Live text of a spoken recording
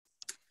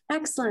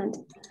Excellent.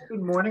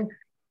 Good morning.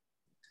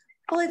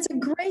 Well, it's a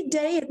great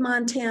day in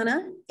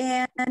Montana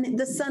and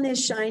the sun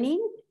is shining,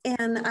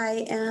 and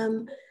I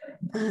am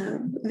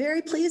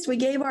very pleased. We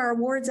gave our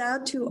awards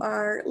out to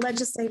our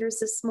legislators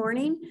this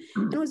morning.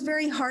 It was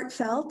very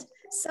heartfelt.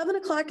 7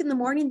 o'clock in the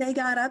morning, they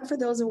got up for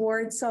those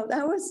awards. So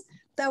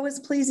that was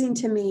pleasing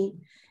to me.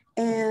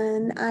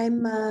 And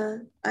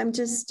I'm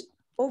just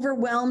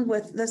overwhelmed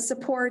with the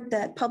support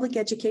that public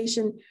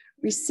education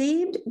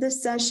received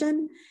this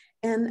session.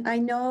 And I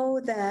know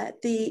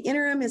that the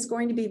interim is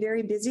going to be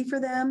very busy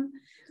for them.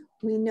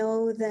 We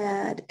know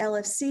that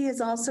LFC is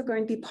also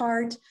going to be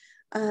part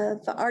of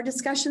our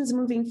discussions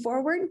moving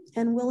forward,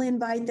 and we'll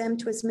invite them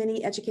to as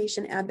many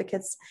education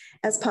advocates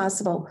as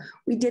possible.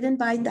 We did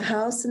invite the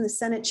House and the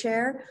Senate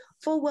chair,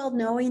 full well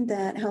knowing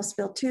that House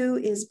Bill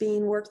 2 is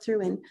being worked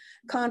through in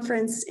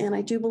conference, and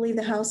I do believe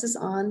the House is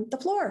on the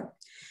floor.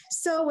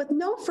 So with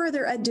no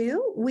further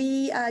ado,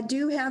 we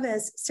do have,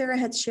 as Sarah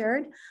had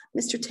shared,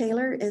 Mr.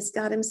 Taylor has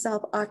got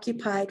himself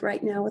occupied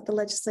right now with the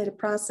legislative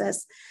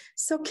process.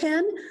 So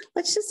Ken,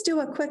 let's just do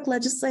a quick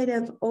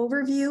legislative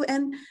overview,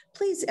 and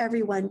please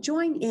everyone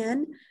join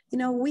in. You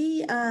know,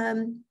 we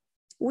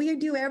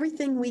do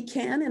everything we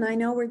can, and I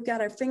know we've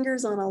got our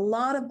fingers on a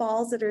lot of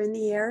balls that are in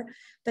the air,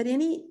 but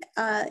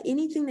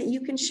anything that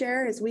you can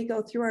share as we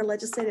go through our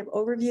legislative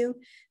overview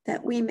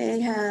that we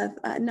may have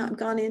not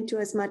gone into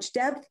as much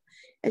depth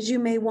as you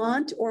may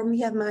want, or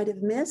might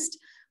have missed,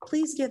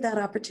 please give that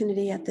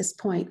opportunity at this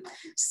point.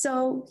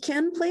 So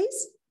Ken,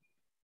 please.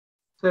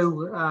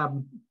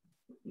 So,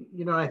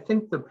 you know, I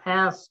think the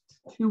past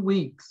 2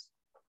 weeks,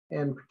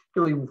 and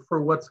particularly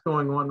for what's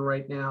going on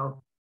right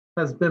now,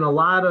 has been a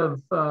lot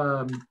of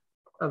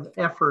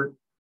effort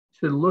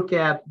to look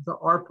at the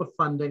ARPA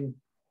funding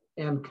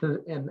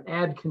and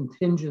add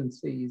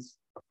contingencies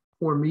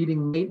for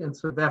meeting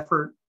maintenance of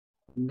effort,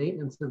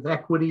 maintenance of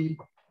equity,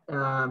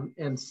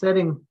 and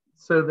setting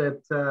so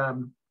that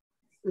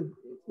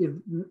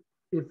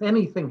if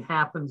anything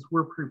happens,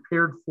 we're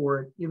prepared for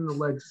it in the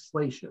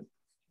legislation.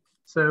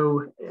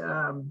 So,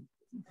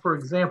 for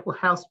example,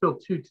 House Bill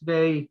 2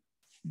 today,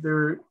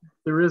 there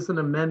is an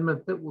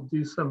amendment that will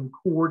do some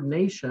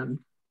coordination,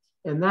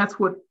 and that's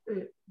what,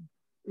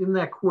 in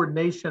that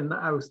coordination,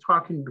 I was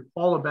talking to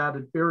Paul about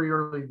it very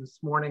early this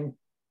morning,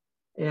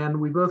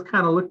 and we both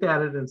kind of looked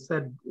at it and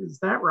said, is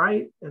that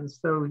right? And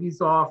so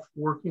he's off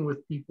working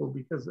with people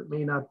because it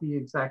may not be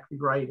exactly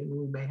right, and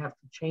we may have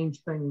to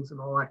change things and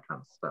all that kind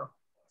of stuff.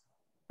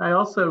 I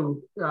also,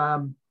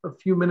 a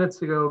few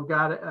minutes ago,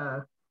 got,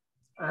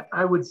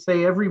 I would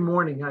say every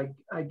morning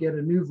I get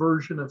a new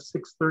version of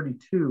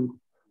 632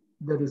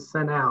 that is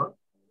sent out.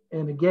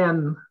 And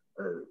again,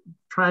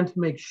 trying to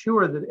make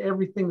sure that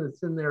everything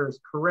that's in there is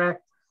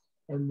correct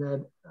and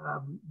that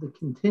the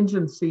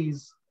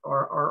contingencies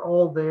are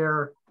all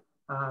there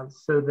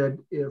so that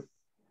if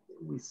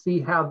we see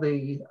how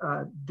the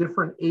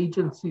different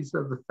agencies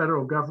of the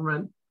federal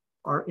government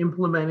are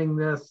implementing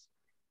this,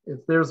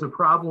 if there's a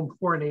problem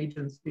for an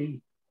agency,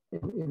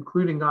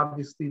 including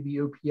obviously the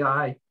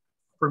OPI,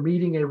 for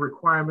meeting a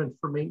requirement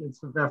for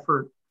maintenance of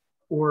effort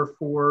or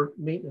for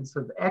maintenance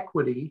of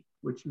equity,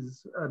 which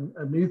is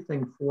a new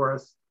thing for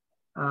us,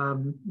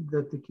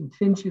 that the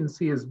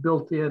contingency is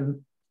built in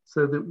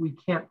so that we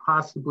can't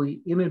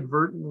possibly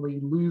inadvertently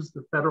lose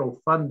the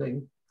federal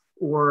funding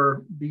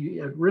or be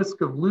at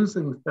risk of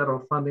losing the federal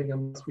funding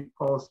unless we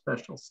call a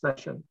special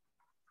session.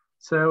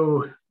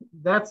 So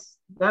that's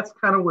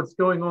kind of what's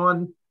going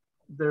on.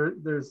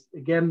 There's,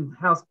 again,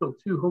 House Bill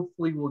 2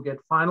 hopefully will get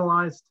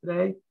finalized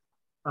today.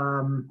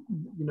 You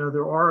know,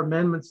 there are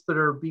amendments that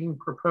are being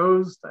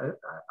proposed.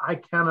 I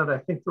counted, I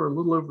think there are a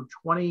little over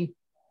 20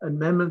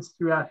 amendments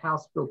throughout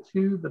House Bill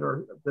 2 that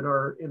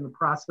are in the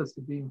process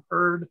of being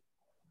heard.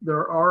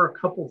 There are a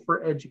couple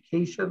for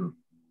education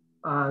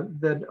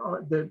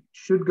that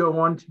should go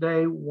on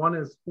today. One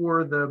is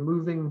for the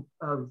moving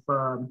of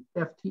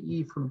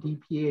FTE from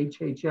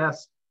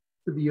DPHHS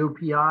to the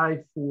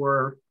OPI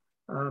for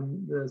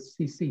the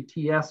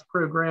CCTS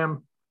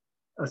program.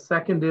 A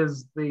second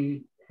is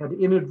had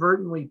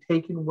inadvertently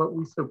taken what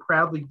we so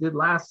proudly did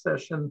last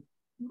session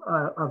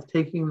of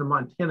taking the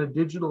Montana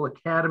Digital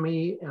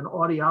Academy and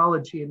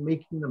audiology and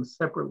making them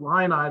separate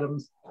line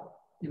items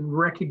in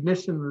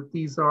recognition that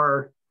these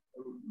are,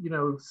 you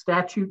know,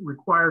 statute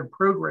required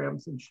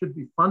programs and should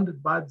be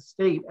funded by the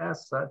state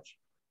as such.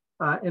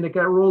 And it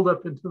got rolled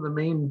up into the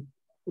main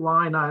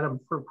line item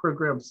for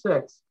program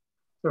 6.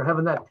 So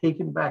having that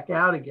taken back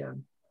out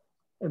again.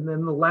 And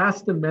then the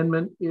last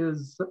amendment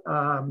is,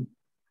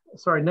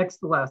 sorry, next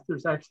to last,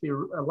 there's actually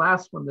a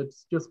last one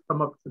that's just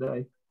come up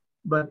today.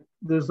 But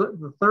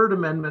the third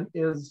amendment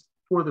is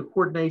for the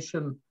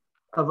coordination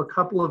of a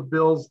couple of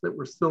bills that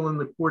were still in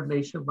the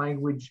coordination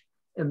language,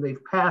 and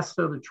they've passed,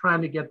 so they're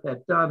trying to get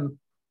that done.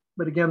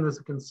 But again, there's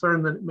a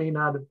concern that it may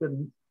not have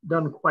been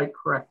done quite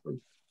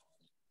correctly.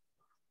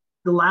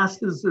 The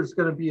last is there's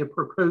going to be a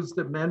proposed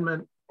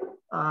amendment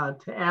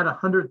to add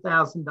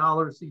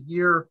 $100,000 a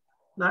year.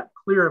 Not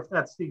clear if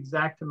that's the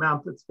exact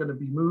amount that's going to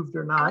be moved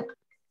or not,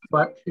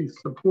 but to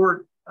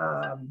support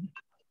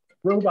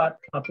robot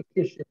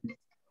competition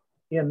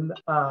in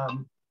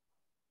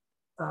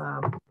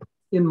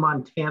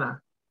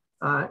Montana.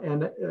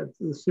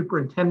 The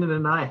superintendent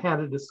and I had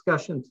a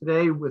discussion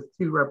today with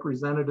two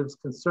representatives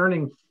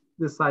concerning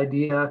this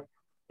idea,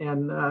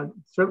 and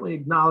certainly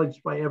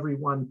acknowledged by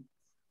everyone.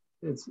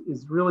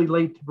 It's really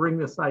late to bring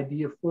this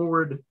idea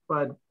forward,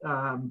 but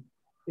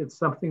it's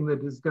something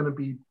that is going to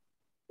be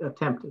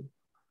attempted.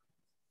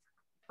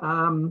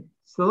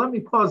 So let me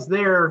pause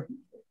there.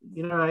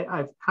 You know,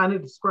 I've kind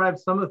of described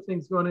some of the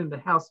things going into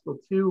House Bill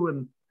 2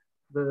 and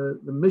the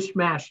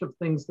mishmash of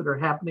things that are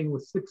happening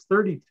with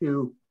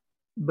 632.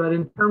 But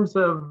in terms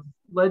of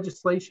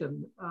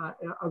legislation,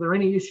 are there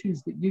any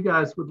issues that you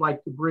guys would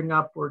like to bring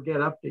up or get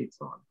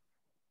updates on?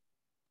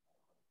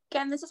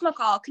 Ken, this is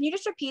McCall. Can you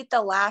just repeat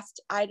the last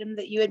item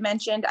that you had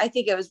mentioned? I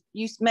think it was,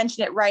 you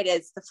mentioned it right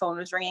as the phone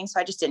was ringing, so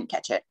I just didn't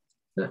catch it.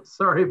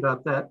 Sorry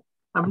about that.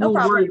 I'm No a little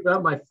problem. worried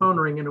about my phone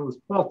ringing. It was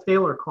Paul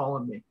Taylor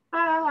calling me.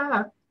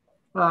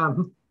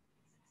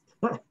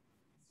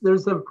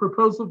 There's a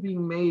proposal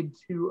being made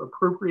to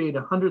appropriate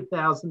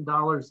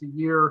 $100,000 a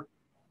year.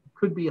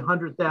 Could be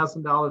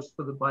 $100,000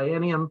 for the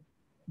biennium,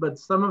 but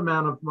some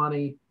amount of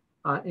money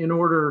in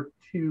order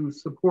to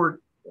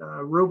support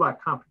robot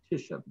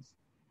competitions.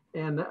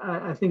 And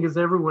I think, as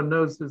everyone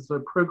knows, there's a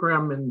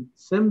program in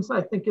Sims,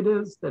 I think it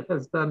is, that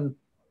has done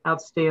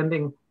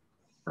outstanding.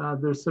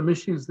 There's some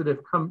issues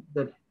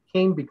that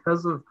came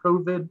because of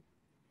COVID,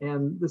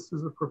 and this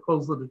is a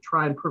proposal to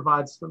try and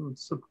provide some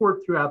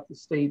support throughout the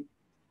state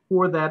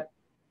for that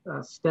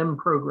STEM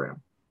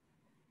program.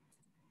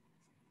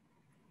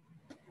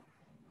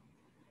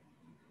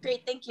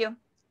 Great, thank you.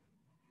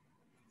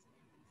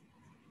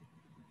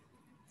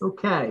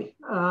 Okay.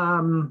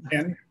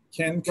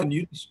 Ken, can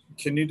you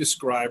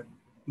describe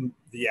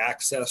the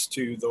access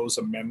to those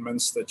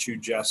amendments that you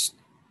just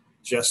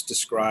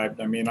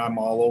described? I mean, I'm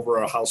all over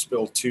a House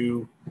Bill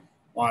 2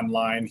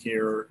 online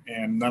here,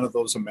 and none of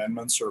those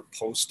amendments are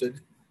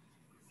posted.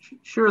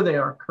 Sure, they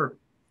are, Kurt.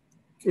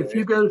 Okay. If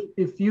you go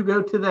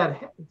to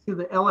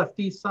the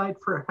LFD site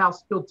for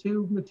House Bill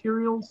 2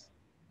 materials,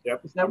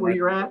 yep, is that where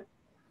you're at?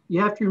 You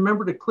have to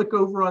remember to click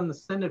over on the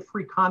Senate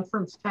Free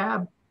Conference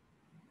tab.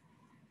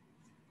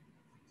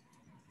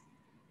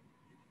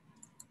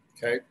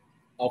 Okay,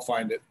 I'll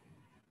find it.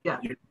 Yeah.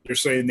 You're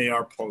saying they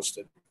are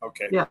posted.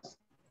 Okay. Yes.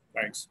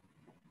 Thanks.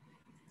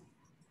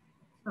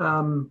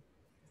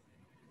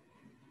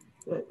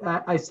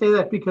 I say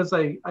that because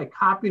I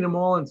copied them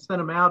all and sent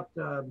them out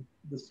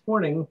this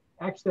morning.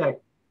 Actually,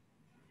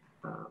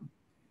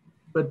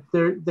 but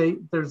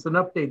there's an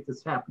update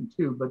that's happened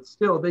too, but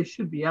still they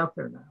should be out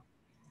there now.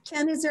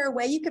 Ken, is there a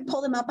way you could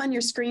pull them up on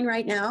your screen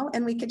right now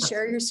and we could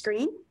share your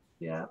screen?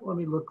 Yeah, let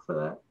me look for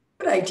that.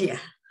 Good idea.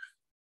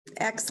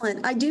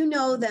 Excellent. I do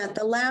know that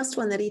the last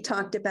one that he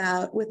talked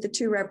about with the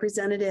two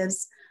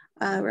representatives,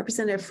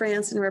 Representative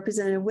France and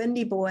Representative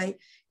Wendy Boy,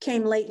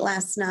 came late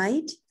last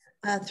night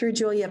through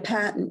Julia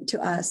Patton to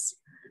us.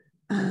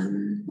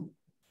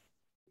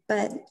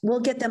 But we'll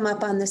get them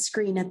up on the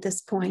screen at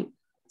this point.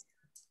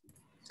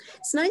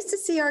 It's nice to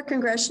see our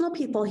congressional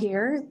people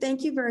here.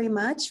 Thank you very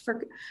much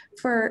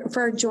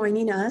for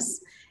joining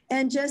us.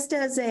 And just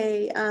as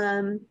a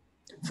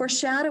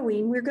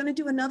foreshadowing, we're going to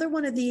do another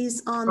one of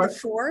these on the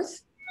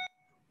 4th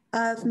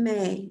of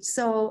May.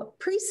 So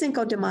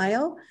pre-Cinco de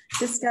Mayo,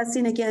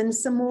 discussing again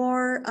some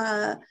more,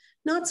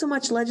 not so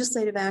much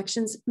legislative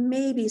actions,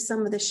 maybe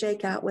some of the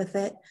shakeout with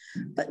it,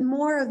 but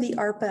more of the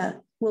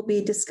ARPA will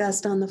be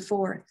discussed on the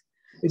 4th.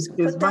 So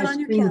put that on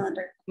your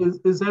calendar.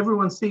 Is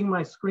everyone seeing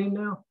my screen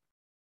now?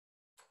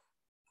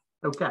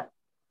 Okay.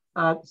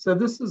 So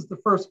this is the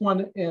first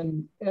one,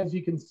 and as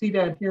you can see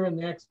down here in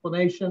the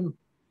explanation,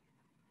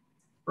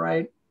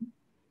 right?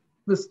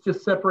 This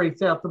just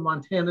separates out the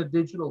Montana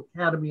Digital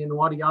Academy and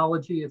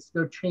audiology. It's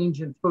no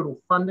change in total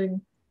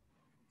funding.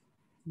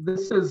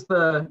 This is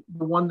the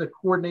one that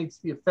coordinates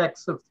the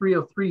effects of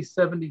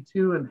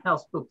 303.72 and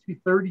House Bill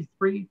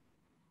 233.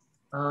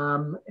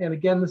 And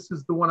again, this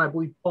is the one I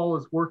believe Paul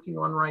is working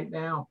on right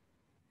now.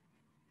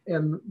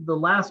 And the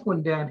last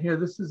one down here,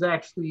 this is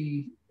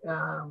actually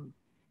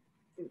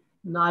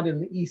not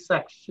in the E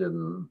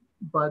section,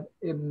 but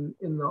in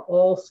the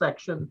all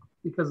section,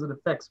 because it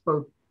affects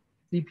both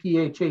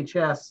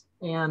DPHHS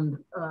and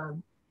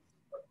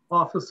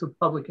Office of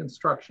Public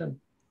Instruction.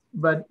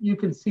 But you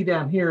can see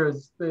down here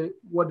is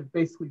what it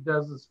basically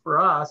does is for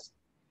us,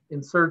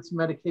 inserts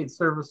Medicaid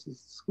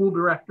services school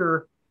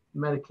director,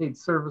 Medicaid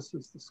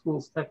services to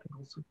schools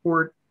technical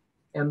support,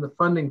 and the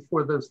funding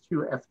for those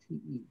two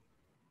FTE.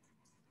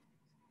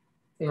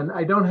 And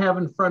I don't have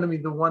in front of me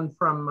the one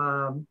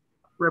from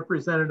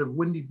Representative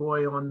Wendy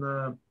Boy on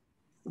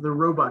the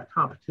robot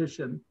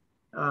competition.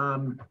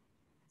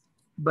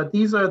 But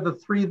these are the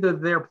three that are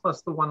there,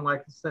 plus the one,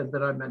 like I said,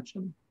 that I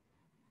mentioned.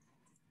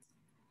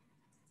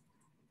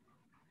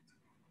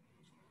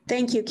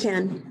 Thank you,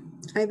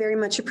 Ken. I very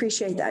much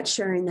appreciate that,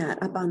 sharing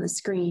that up on the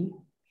screen.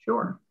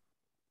 Sure.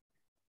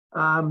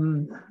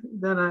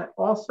 Then I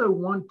also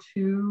want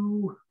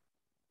to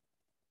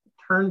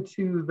turn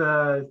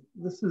to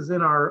this is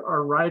in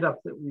our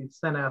write-up that we've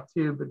sent out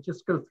too, but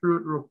just go through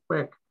it real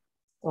quick.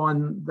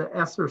 on the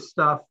ESSER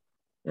stuff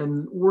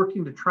and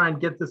working to try and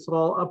get this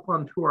all up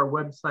onto our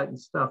website and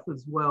stuff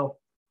as well.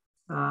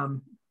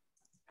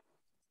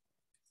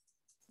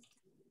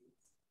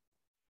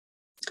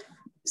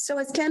 So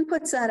as Ken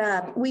puts that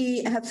up,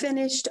 we have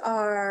finished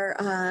our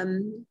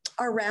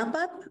wrap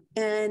up,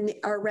 and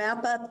our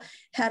wrap up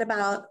had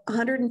about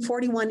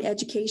 141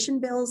 education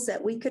bills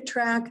that we could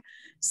track.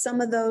 Some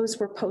of those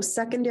were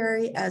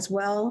post-secondary as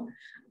well.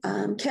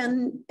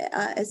 Ken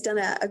has done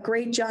a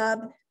great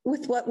job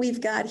with what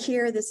we've got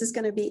here. This is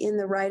going to be in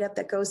the write-up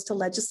that goes to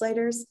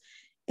legislators.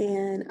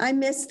 And I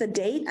missed the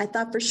date. I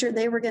thought for sure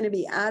they were going to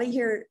be out of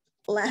here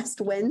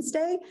last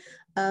Wednesday,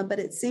 but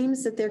it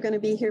seems that they're going to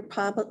be here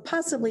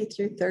possibly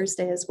through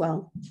Thursday as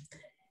well.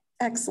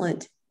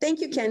 Excellent. Thank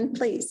you, Ken,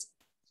 please.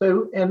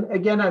 So, and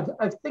again,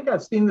 I think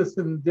I've seen this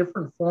in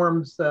different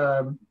forms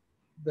that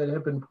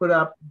have been put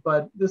up,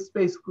 but this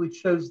basically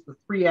shows the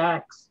 3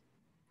 acts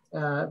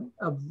of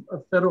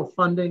federal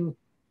funding.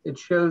 It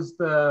shows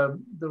the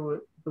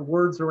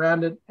words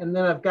around it. And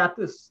then I've got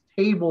this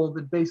table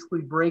that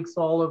basically breaks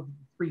all of the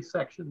 3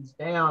 sections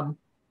down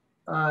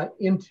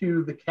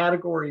into the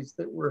categories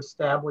that were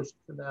established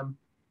for them.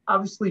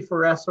 Obviously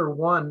for ESSER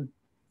 1,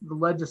 the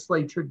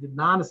legislature did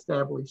not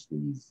establish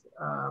these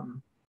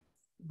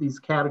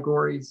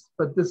categories,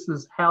 but this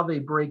is how they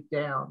break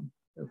down,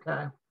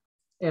 okay?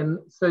 And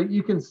so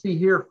you can see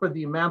here for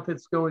the amount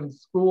that's going to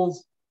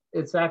schools,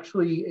 it's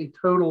actually a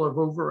total of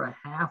over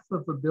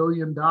 $500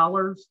 million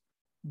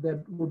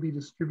that will be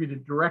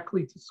distributed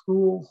directly to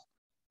schools.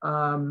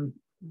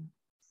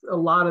 A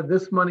lot of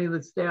this money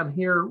that's down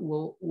here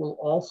will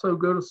also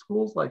go to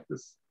schools, like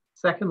this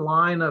second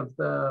line of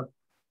the,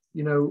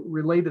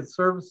 related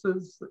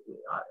services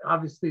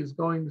obviously is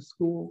going to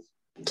schools.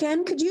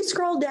 Ken, could you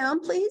scroll down,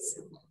 please?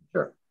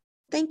 Sure.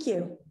 Thank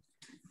you.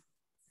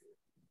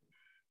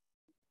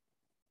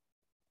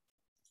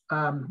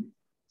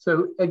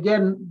 So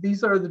again,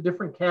 these are the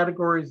different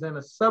categories and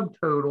a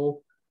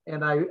subtotal.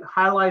 And I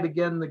highlight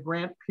again the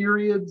grant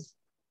periods,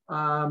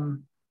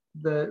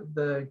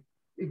 the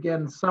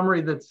again,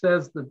 summary that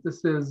says that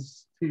this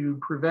is to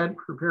prevent,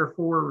 prepare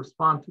for,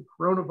 respond to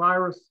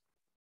coronavirus.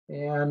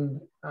 And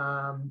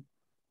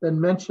then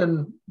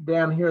mention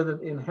down here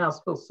that in House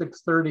Bill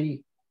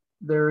 630,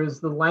 there is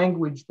the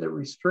language that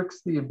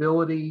restricts the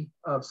ability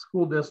of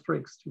school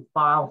districts to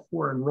file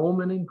for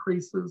enrollment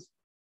increases,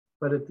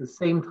 but at the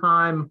same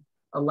time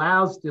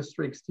allows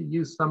districts to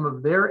use some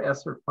of their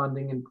ESSER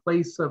funding in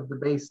place of the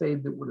base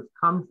aid that would have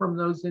come from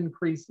those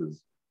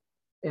increases.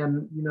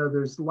 And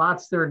there's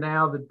lots there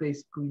now that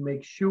basically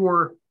make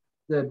sure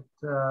that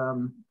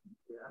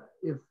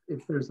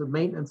if there's a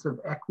maintenance of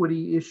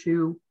equity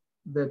issue,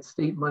 that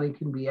state money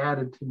can be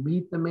added to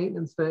meet the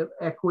maintenance of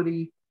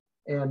equity,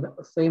 and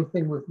same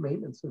thing with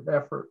maintenance of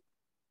effort.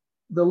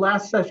 The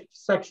last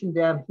section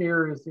down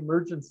here is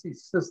emergency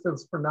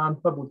assistance for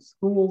non-public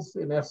schools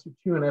in ESSER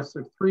 2 and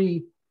ESSER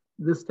 3.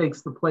 This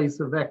takes the place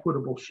of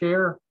equitable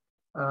share.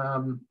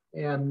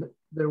 And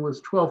there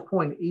was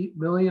 $12.8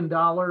 million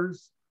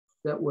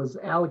that was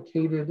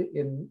allocated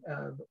in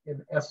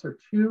ESSER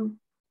 2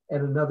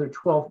 and another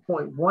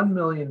 $12.1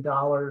 million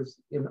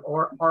in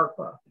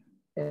ARPA.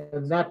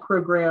 And that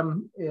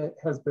program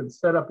has been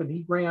set up in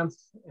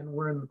eGrants, and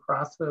we're in the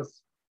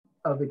process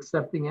of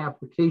accepting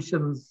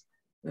applications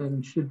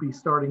and should be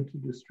starting to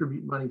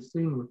distribute money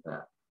soon with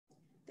that.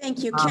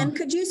 Thank you. Ken,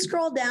 could you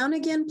scroll down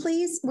again,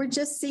 please? We're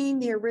just seeing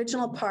the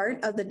original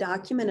part of the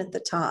document at the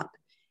top.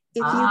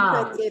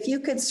 If you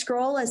could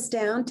scroll us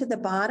down to the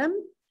bottom,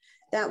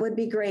 that would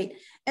be great.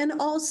 And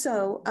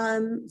also,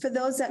 for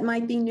those that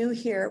might be new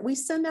here, we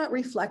send out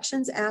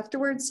reflections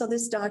afterwards, so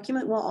this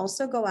document will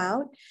also go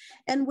out.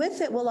 And with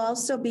it will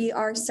also be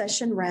our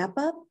session wrap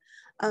up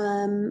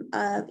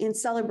in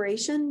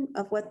celebration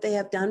of what they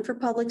have done for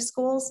public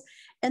schools.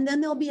 And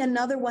then there'll be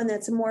another one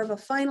that's more of a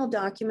final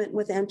document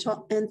with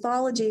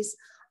anthologies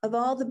of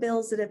all the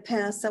bills that have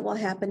passed that will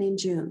happen in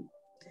June.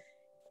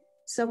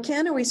 So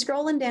Ken, are we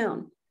scrolling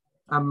down?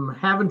 I'm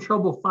having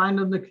trouble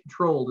finding the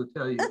control, to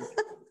tell you.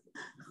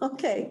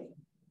 Okay.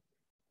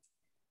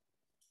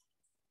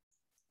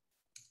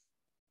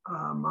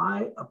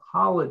 My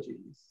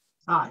apologies.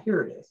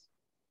 Here it is.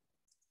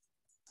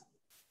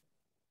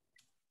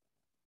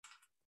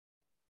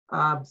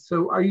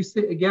 So are you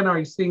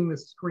seeing the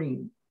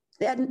screen?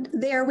 And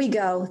there we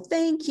go.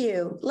 Thank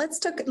you. Let's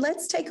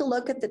take a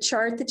look at the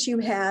chart that you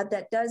had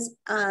that does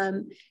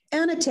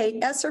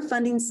annotate ESSER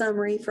funding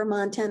summary for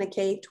Montana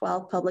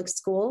K-12 public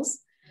schools.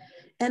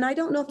 And I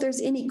don't know if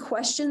there's any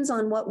questions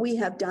on what we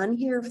have done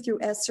here through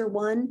ESSER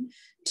 1,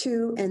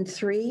 2, and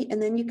 3. And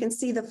then you can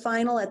see the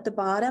final at the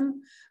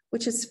bottom,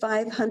 which is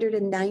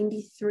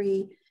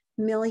 $593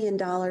 million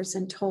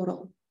in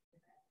total.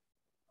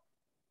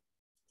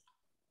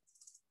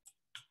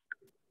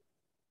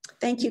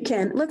 Thank you,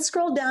 Ken. Let's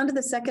scroll down to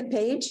the second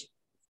page.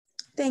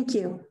 Thank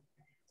you.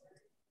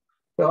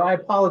 So I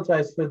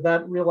apologize for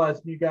that,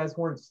 realizing you guys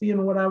weren't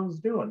seeing what I was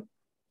doing.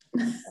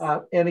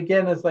 And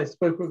again, as I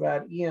spoke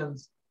about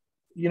Ian's,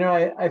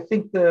 I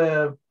think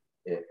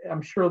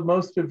I'm sure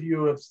most of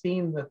you have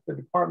seen that the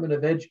Department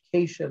of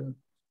Education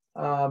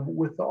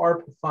with the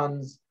ARPA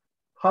funds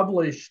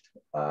published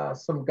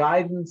some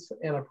guidance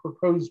and a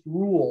proposed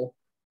rule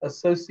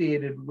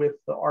associated with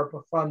the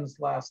ARPA funds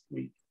last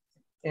week.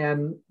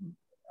 And,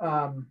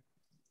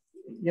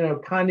 you know,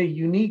 kind of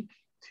unique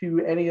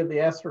to any of the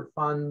ESSER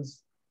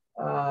funds,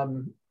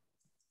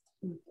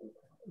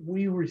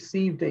 we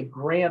received a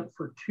grant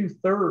for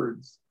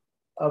 2/3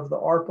 of the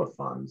ARPA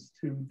funds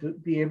to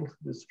be able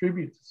to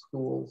distribute to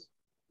schools.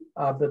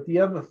 But the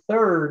other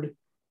third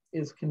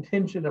is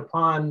contingent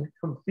upon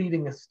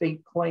completing a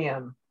state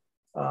plan.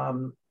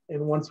 And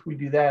once we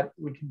do that,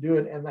 we can do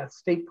it. And that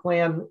state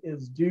plan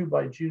is due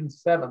by June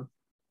 7th.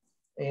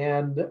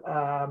 And,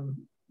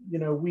 you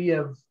know, we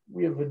have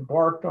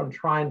embarked on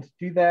trying to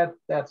do that.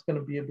 That's going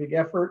to be a big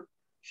effort.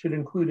 Should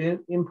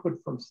include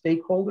input from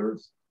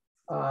stakeholders.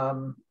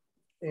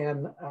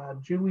 And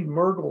Julie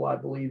Mergel, I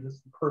believe,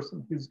 is the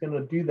person who's going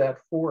to do that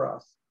for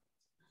us.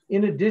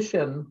 In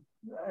addition,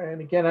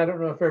 and again, I don't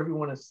know if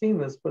everyone has seen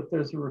this, but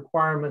there's a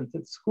requirement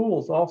that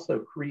schools also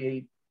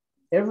create,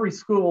 every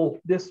school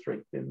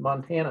district in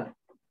Montana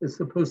is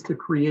supposed to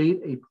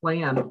create a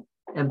plan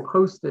and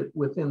post it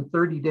within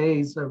 30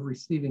 days of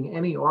receiving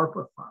any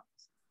ARPA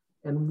funds.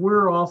 And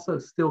we're also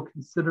still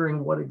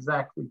considering what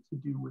exactly to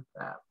do with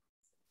that.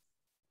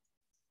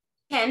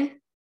 Ken,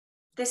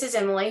 this is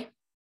Emily.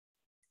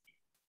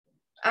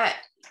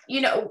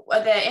 You know,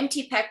 the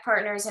MTPEC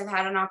partners have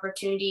had an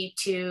opportunity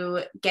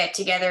to get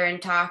together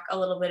and talk a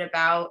little bit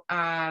about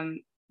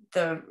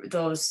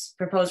those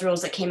proposed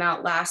rules that came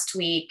out last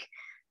week.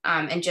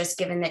 And just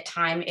given that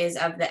time is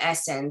of the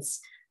essence,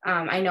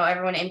 I know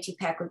everyone at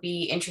MTPEC would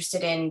be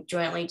interested in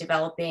jointly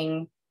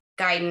developing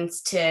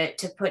guidance to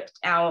put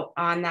out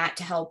on that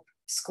to help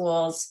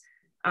schools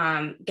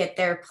get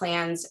their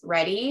plans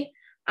ready.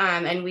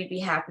 And we'd be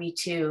happy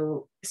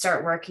to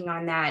start working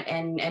on that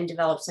and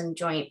develop some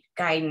joint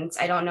guidance.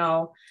 I don't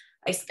know,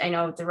 I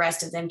know the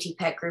rest of the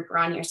MTPEC group are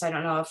on here, so I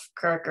don't know if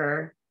Kirk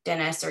or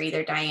Dennis or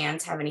either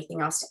Diane's have anything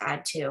else to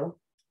add to.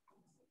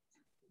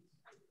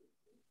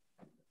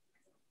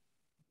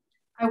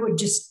 I would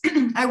just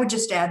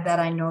add that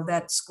I know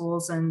that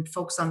schools and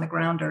folks on the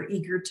ground are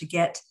eager to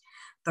get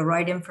the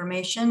right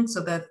information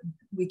so that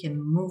we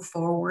can move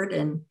forward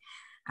and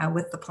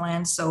with the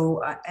plan.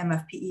 So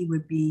MFPE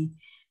would be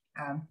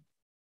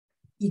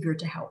eager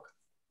to help.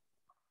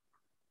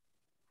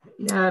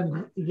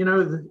 And, you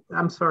know,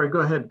 I'm sorry, go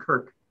ahead,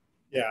 Kirk.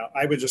 Yeah,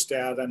 I would just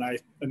add, and I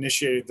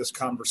initiated this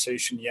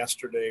conversation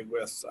yesterday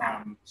with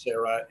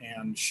Sarah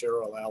and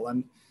Cheryl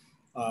Allen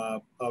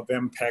of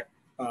MPEC,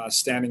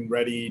 standing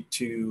ready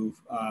to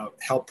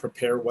help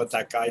prepare what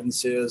that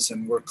guidance is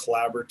and work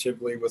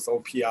collaboratively with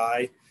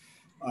OPI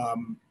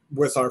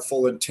with our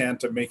full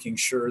intent of making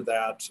sure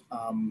that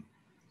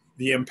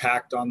the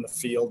impact on the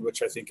field,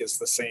 which I think is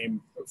the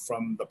same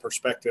from the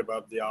perspective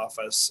of the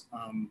office,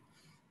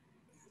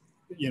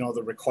 you know,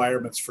 the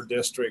requirements for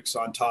districts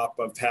on top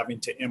of having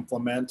to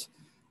implement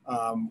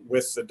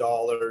with the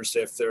dollars.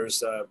 If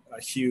there's a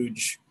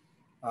huge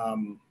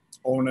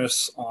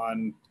onus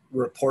on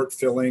report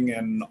filling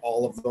and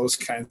all of those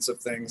kinds of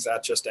things,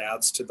 that just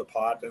adds to the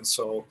pot. And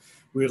so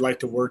we would like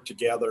to work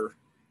together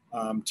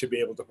to be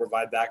able to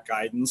provide that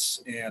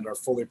guidance, and are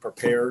fully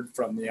prepared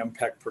from the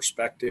MPEC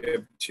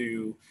perspective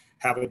to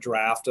have a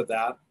draft of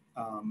that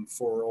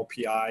for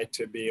OPI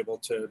to be able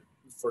to,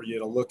 for you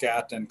to look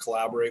at and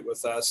collaborate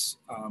with us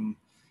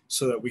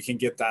so that we can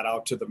get that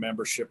out to the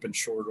membership in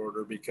short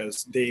order,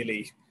 because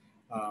daily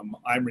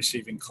I'm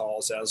receiving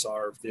calls, as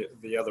are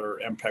the other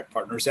MPEC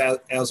partners,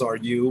 as are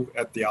you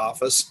at the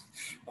office,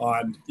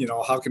 on, you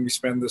know, how can we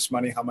spend this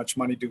money? How much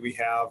money do we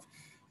have?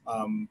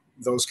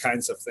 Those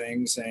kinds of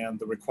things, and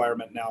the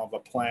requirement now of a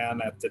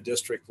plan at the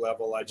district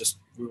level.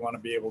 We want to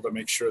be able to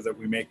make sure that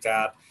we make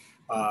that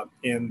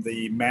in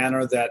the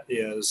manner that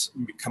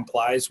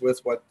complies with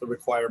what the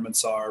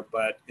requirements are,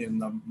 but in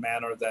the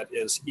manner that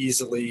is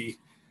easily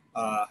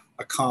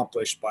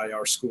accomplished by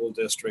our school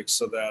districts,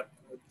 so that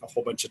a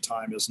whole bunch of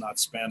time is not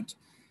spent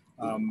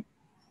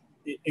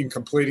in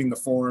completing the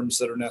forms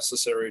that are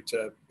necessary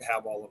to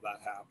have all of that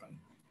happen.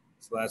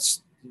 So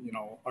that's, you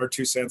know, our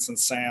 2 cents, and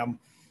Sam,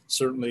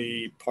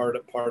 certainly part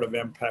of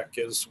MPEC,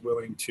 is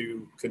willing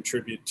to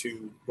contribute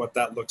to what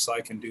that looks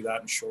like and do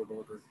that in short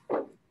order.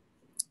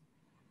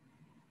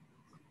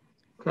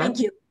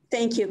 Okay.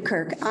 Thank you,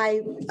 Kirk.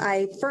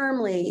 I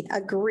firmly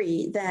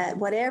agree that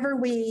whatever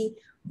we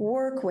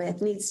work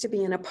with needs to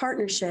be in a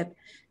partnership.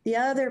 The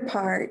other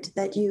part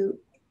that you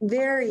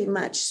very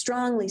much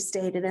strongly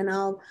stated, and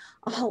I'll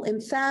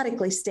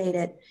emphatically state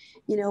it,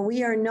 you know,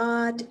 we are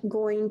not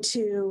going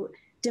to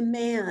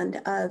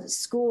demand of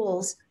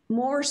schools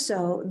more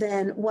so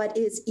than what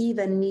is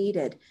even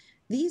needed.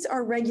 These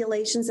are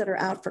regulations that are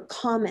out for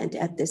comment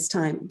at this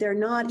time. They're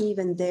not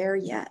even there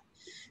yet.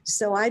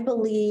 So I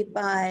believe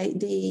by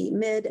the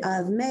mid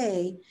of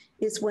May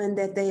is when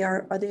that they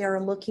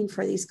are looking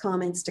for these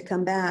comments to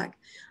come back.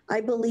 I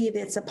believe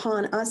it's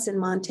upon us in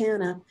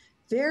Montana,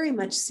 very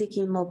much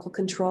seeking local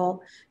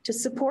control, to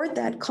support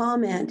that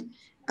comment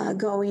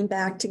going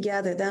back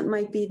together. That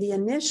might be the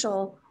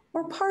initial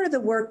or part of the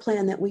work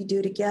plan that we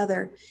do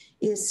together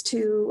is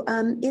to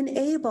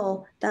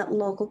enable that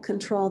local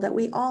control that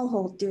we all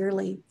hold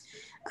dearly.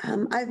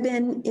 I've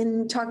been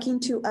in talking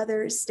to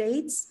other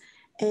states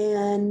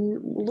and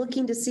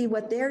looking to see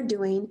what they're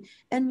doing.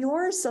 And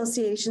your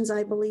associations,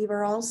 I believe,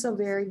 are also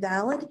very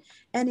valid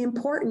and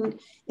important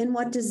in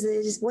what do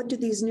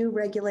these new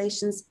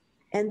regulations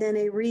and then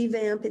a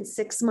revamp in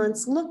 6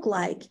 months look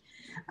like.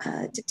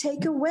 To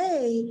take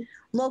away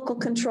local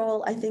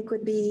control, I think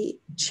would be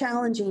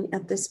challenging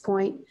at this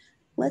point.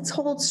 Let's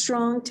hold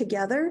strong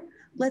together.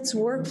 Let's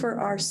work for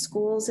our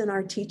schools and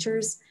our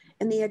teachers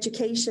and the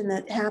education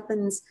that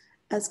happens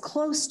as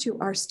close to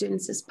our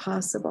students as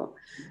possible.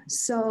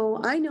 So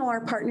I know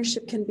our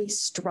partnership can be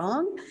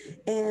strong,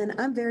 and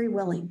I'm very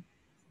willing.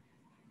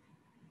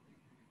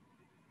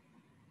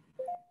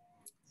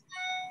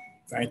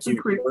 Thank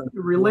you.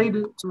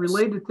 Related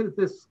to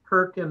this,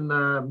 Kirk,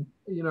 and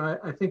you know,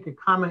 I think a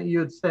comment you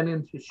had sent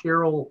in to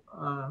Cheryl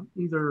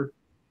either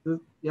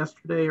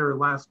yesterday or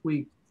last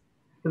week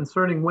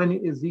concerning when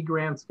is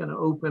eGrants going to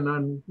open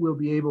and we'll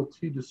be able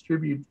to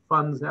distribute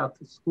funds out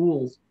to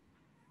schools.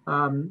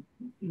 You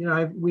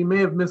know, we may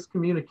have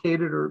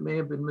miscommunicated or it may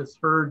have been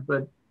misheard,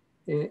 but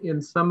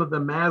in some of the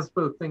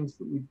MASBO things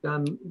that we've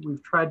done,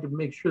 we've tried to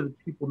make sure that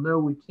people know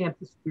we can't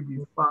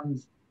distribute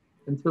funds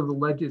until the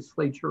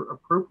legislature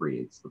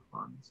appropriates the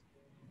funds.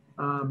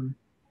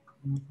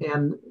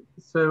 And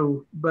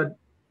so, but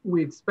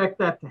we expect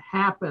that to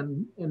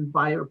happen, and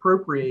by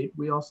appropriate,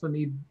 we also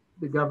need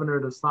the governor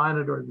to sign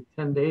it or the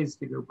 10 days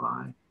to go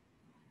by.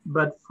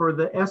 But for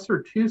the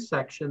ESSER 2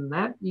 section,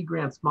 that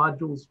eGrants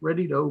module is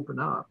ready to open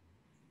up.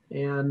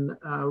 And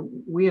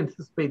we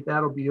anticipate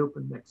that'll be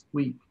open next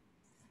week.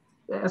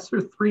 The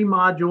ESSER 3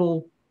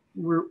 module,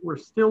 we're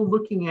still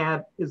looking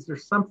at, is there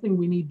something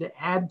we need to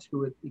add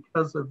to it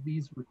because of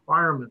these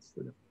requirements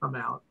that have come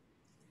out?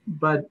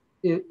 But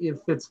if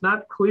it's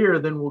not clear,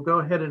 then we'll go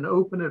ahead and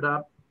open it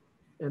up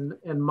and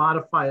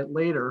modify it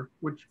later,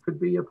 which could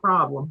be a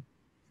problem.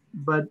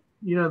 But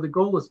you know, the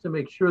goal is to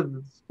make sure that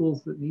the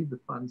schools that need the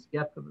funds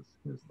get them as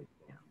soon as they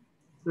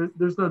can.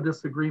 There's no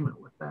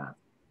disagreement with that.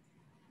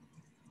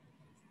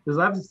 There's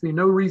obviously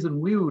no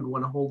reason we would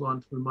want to hold on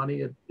to the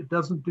money. It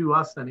doesn't do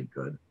us any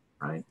good,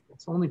 right?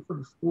 It's only for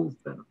the school's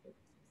benefit.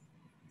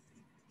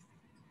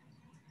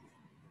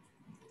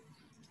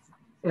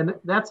 And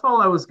that's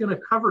all I was going to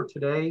cover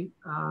today.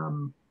 Are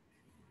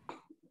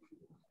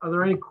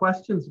there any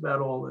questions about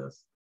all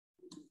this?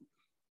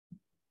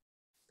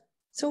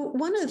 So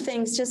one of the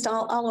things, just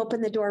I'll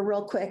open the door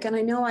real quick. And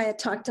I know I had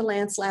talked to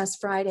Lance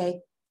last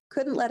Friday.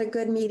 Couldn't let a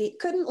good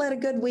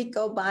week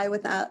go by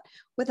without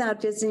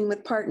visiting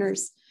with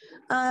partners.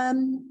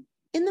 In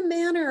the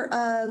manner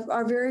of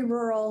our very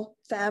rural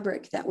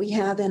fabric that we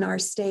have in our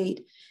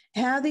state,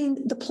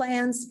 having the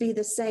plans be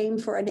the same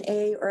for an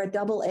A or a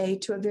AA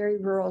to a very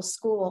rural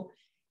school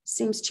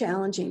seems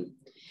challenging.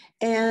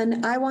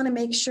 And I want to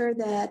make sure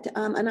that,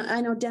 and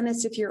I know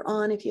Dennis, if you're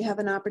on, if you have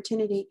an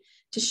opportunity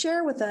to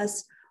share with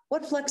us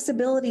what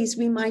flexibilities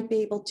we might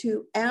be able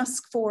to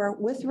ask for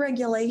with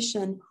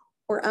regulation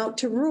or out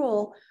to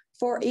rule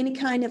for any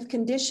kind of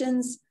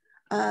conditions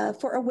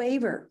for a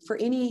waiver for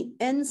any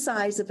end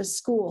size of a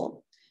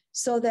school,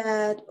 so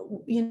that,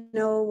 you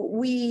know,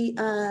 we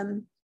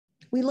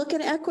look at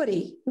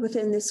equity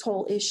within this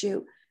whole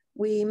issue.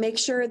 We make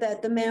sure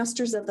that the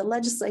masters of the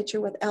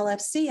legislature with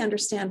LFC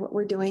understand what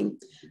we're doing,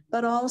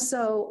 but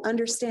also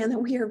understand that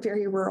we are a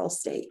very rural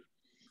state.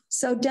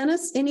 So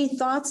Dennis, any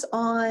thoughts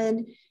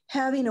on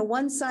having a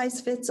one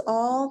size fits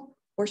all,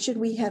 or should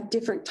we have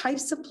different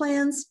types of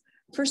plans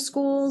for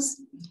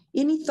schools?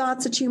 Any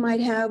thoughts that you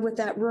might have with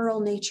that rural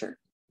nature?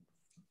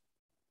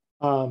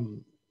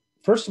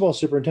 First of all,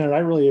 Superintendent, I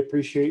really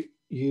appreciate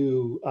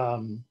you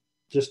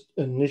just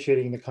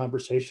initiating the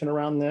conversation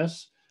around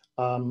this.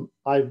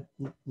 I've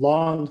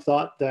long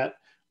thought that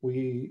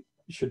we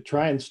should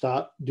try and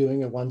stop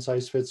doing a one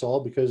size fits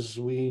all because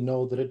we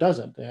know that it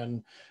doesn't.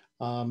 And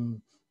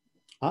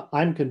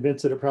I'm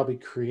convinced that it probably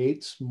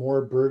creates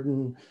more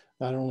burden,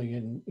 not only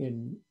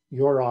in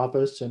your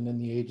office and in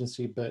the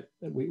agency, but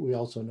we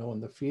also know in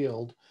the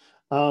field.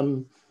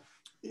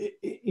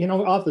 You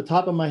know, off the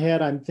top of my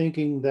head, I'm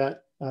thinking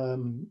that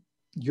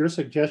your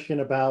suggestion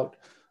about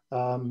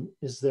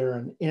is there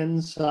an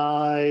N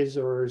size,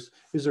 or is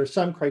there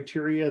some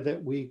criteria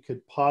that we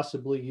could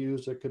possibly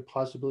use or could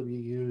possibly be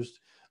used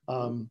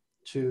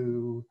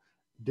to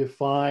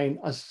define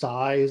a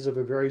size of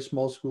a very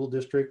small school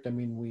district? I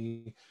mean,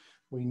 we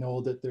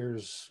know that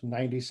there's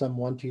 90-some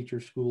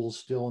one-teacher schools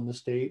still in the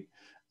state,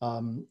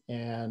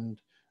 and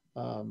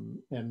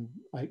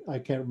I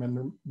can't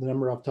remember the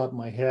number off the top of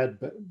my head,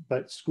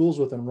 but schools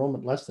with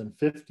enrollment less than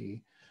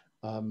 50,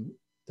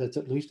 that's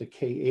at least a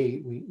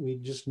K-8. We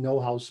just know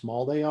how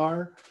small they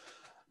are.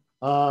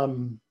 I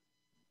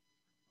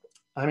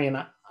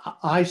mean,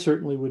 I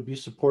certainly would be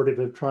supportive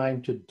of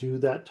trying to do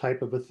that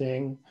type of a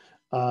thing.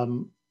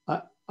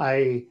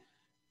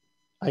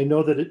 I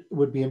know that it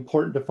would be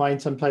important to find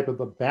some type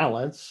of a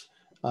balance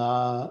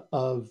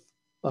of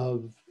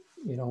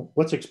you know,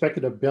 what's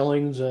expected of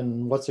Billings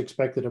and what's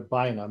expected of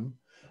Bynum.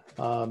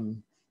 I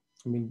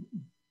mean,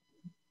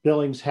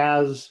 Billings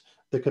has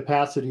the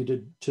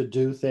capacity to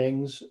do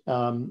things,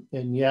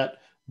 and yet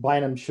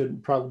Bynum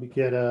shouldn't probably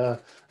get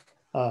a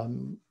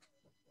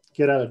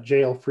get out of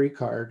jail free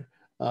card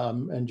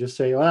and just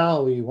say,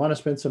 well, we want to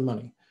spend some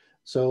money.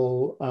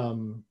 So,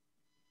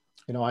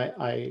 you know,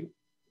 I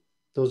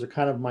those are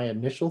kind of my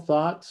initial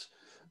thoughts.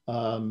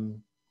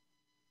 You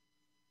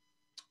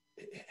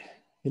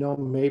know,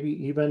 maybe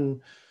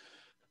even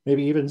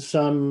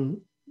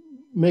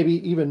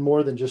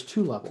more than just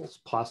 2 levels,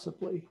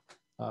 possibly.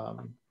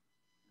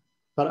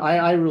 But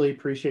I really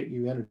appreciate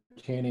you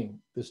entertaining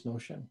this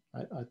notion.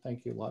 I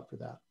thank you a lot for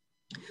that.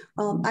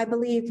 I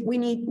believe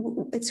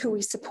it's who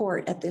we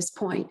support at this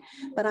point.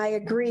 But I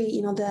agree,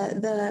 you know,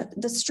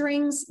 the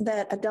strings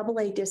that a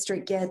AA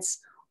district gets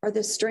or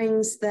the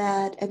strings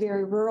that a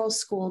very rural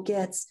school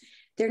gets,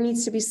 there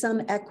needs to be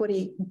some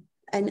equity.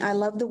 And I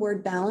love the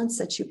word balance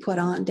that you put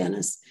on,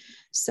 Dennis.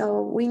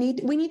 So we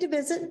need to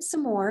visit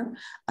some more.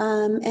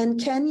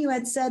 And Ken, you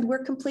had said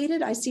we're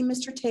completed. I see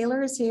Mr.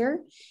 Taylor is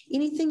here.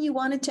 Anything you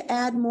wanted to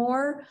add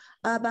more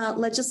about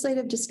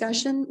legislative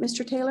discussion,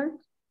 Mr. Taylor?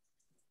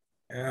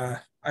 I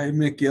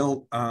admit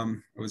guilt. I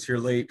was here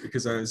late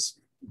because I was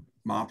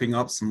mopping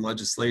up some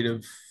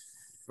legislative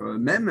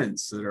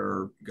amendments that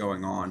are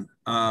going on.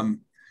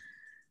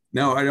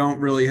 No, I don't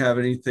really have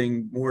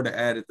anything more to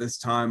add at this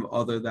time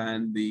other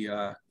than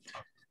the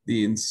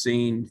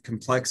insane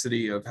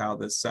complexity of how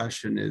this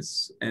session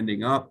is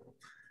ending up.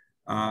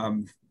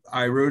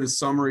 I wrote a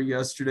summary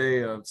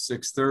yesterday of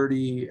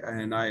 6:30,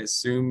 and I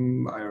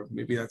assume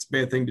maybe that's a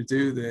bad thing to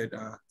do,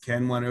 that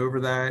Ken went over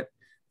that.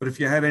 But if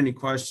you had any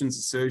questions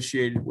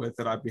associated with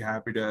it, I'd be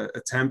happy to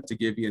attempt to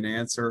give you an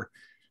answer.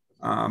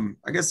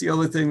 I guess the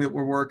other thing that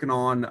we're working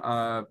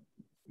on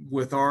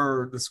with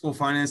the school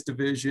finance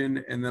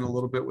division, and then a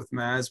little bit with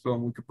MASBO,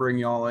 and we could bring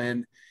you all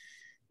in,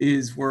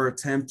 is we're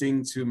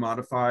attempting to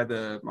modify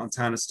the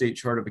Montana State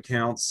Chart of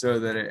Accounts so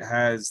that it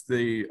has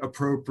the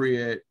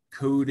appropriate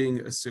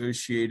coding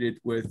associated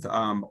with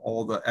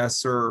all the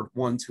ESSER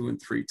 1, 2, and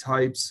 3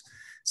 types,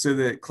 so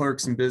that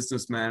clerks and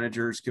business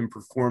managers can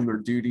perform their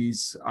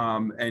duties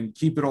and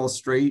keep it all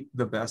straight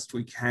the best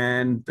we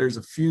can. There's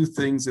a few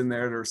things in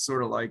there that are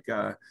sort of like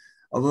a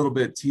little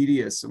bit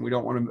tedious, and we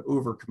don't want to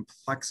over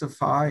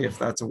complexify, if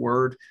that's a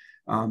word,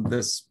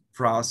 this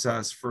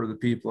process for the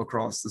people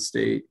across the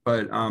state.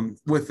 But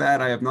with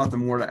that, I have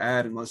nothing more to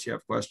add unless you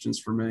have questions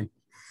for me.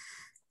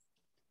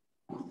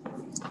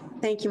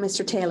 Thank you,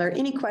 Mr. Taylor.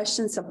 Any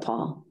questions of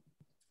Paul?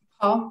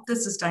 Paul,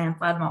 this is Diane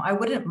Fladmo. I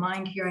wouldn't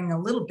mind hearing a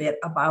little bit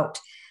about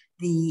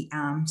the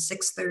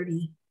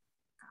 6:30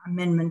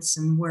 amendments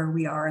and where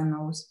we are in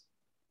those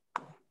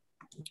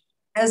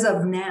as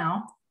of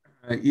now.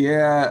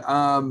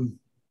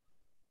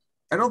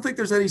 I don't think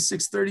there's any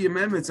 6:30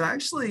 amendments.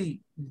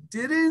 Actually,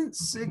 didn't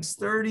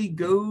 6:30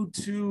 go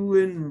to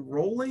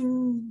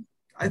enrolling?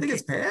 I think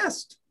it's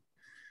passed.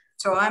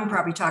 So I'm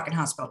probably talking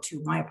House Bill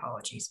 2. My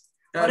apologies.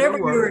 Whatever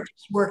you were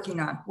working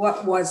on,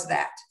 what was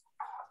that?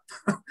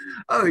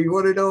 Oh, you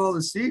want to know all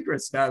the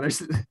secrets? No,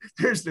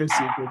 there's no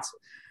secrets.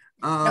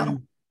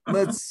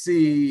 Let's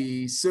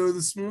see. So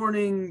this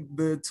morning,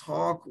 the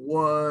talk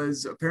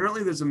was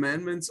apparently there's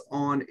amendments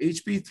on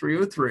HB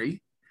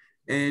 303.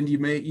 And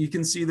you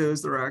can see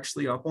those. They're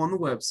actually up on the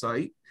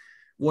website.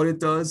 What it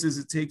does is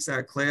it takes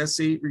that Class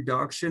 8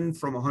 reduction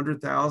from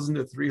 100,000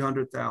 to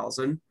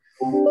 300,000,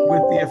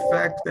 with the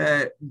effect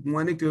that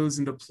when it goes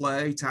into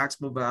play,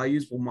 taxable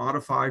values will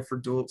modify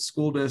for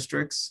school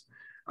districts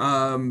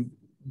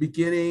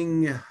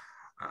beginning.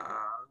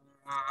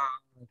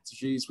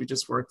 Geez, we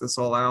just worked this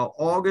all out.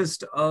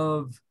 August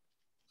of,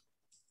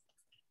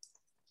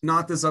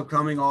 not this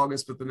upcoming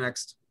August, but the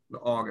next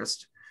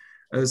August.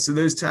 So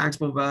those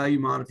taxable value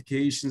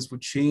modifications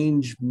would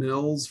change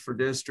mills for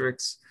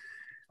districts.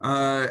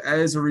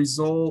 As a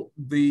result,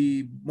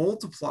 the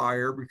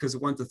multiplier, because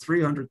it went to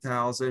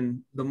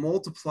 300,000, the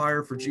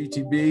multiplier for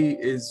GTB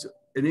is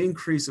an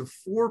increase of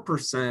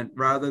 4%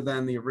 rather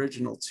than the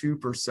original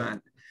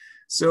 2%.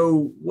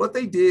 So what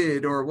they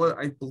did, or what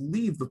I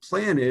believe the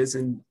plan is,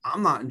 and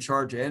I'm not in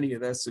charge of any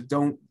of this, so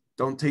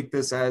don't take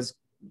this as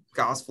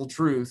gospel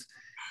truth.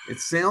 It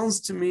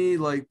sounds to me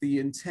like the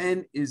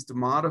intent is to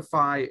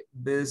modify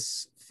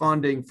this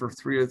funding for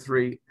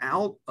 303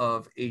 out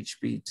of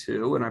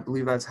HB2, and I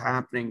believe that's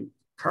happening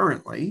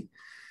currently.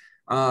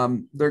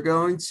 They're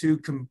going to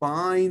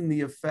combine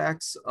the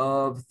effects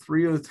of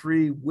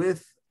 303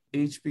 with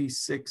HB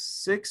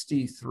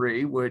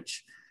 663,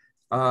 which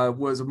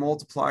was a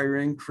multiplier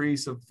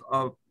increase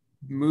of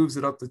moves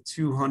it up to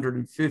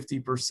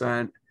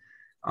 250%,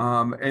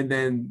 and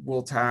then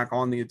we'll tack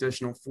on the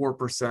additional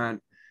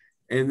 4%.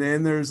 And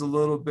then there's a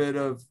little bit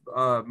of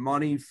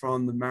money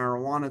from the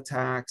marijuana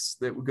tax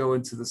that would go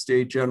into the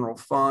state general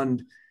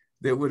fund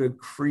that would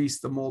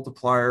increase the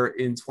multiplier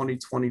in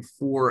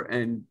 2024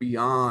 and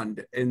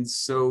beyond. And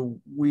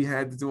so we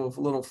had to do a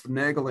little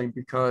finagling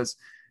because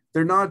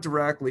they're not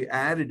directly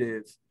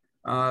additive.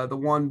 The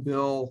one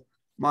bill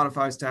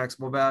modifies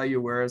taxable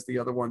value, whereas the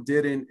other one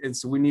didn't. And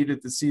so we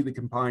needed to see the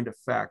combined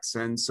effects.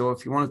 And so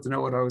if you wanted to know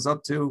what I was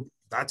up to,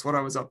 that's what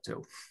I was up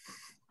to.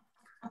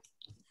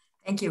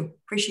 Thank you.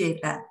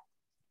 Appreciate that.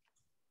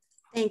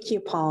 Thank you,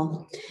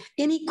 Paul.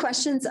 Any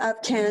questions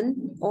of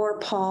Ken or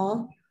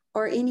Paul,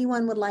 or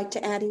anyone would like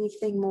to add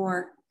anything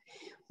more?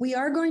 We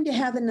are going to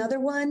have another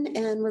one,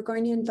 and we're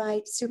going to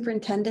invite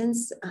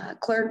superintendents,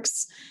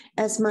 clerks,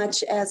 as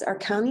much as our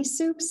county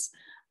soups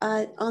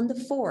on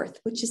the 4th,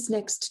 which is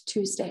next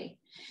Tuesday.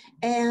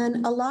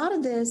 And a lot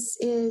of this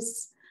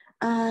is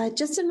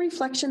just in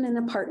reflection in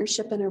a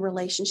partnership and a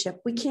relationship.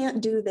 We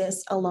can't do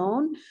this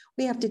alone.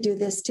 We have to do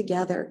this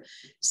together.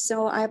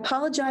 So I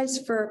apologize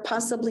for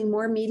possibly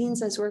more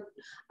meetings as we're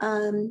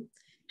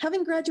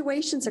having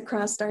graduations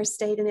across our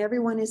state, and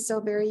everyone is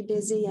so very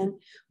busy, and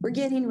we're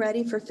getting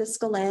ready for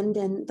fiscal end,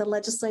 and the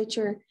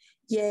legislature,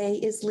 yay,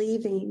 is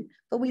leaving,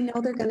 but we know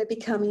they're going to be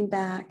coming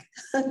back.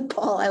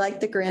 Paul, I like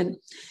the grin.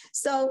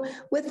 So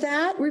with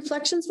that,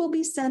 reflections will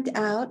be sent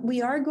out.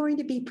 We are going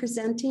to be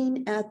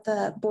presenting at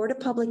the Board of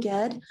Public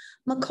Ed,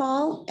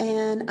 McCall,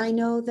 and I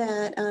know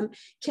that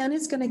Ken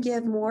is going to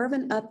give more of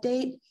an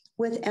update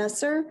with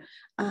ESSER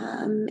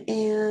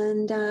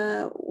and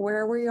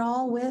where we're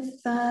all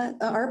with the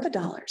ARPA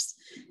dollars.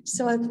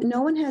 So if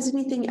no one has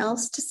anything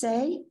else to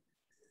say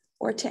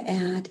or to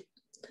add,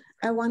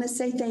 I want to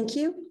say thank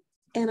you.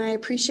 And I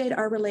appreciate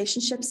our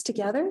relationships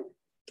together,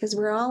 because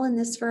we're all in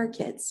this for our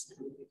kids.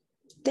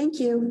 Thank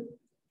you.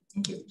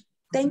 Thank you.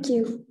 Thank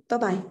you.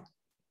 Bye-bye.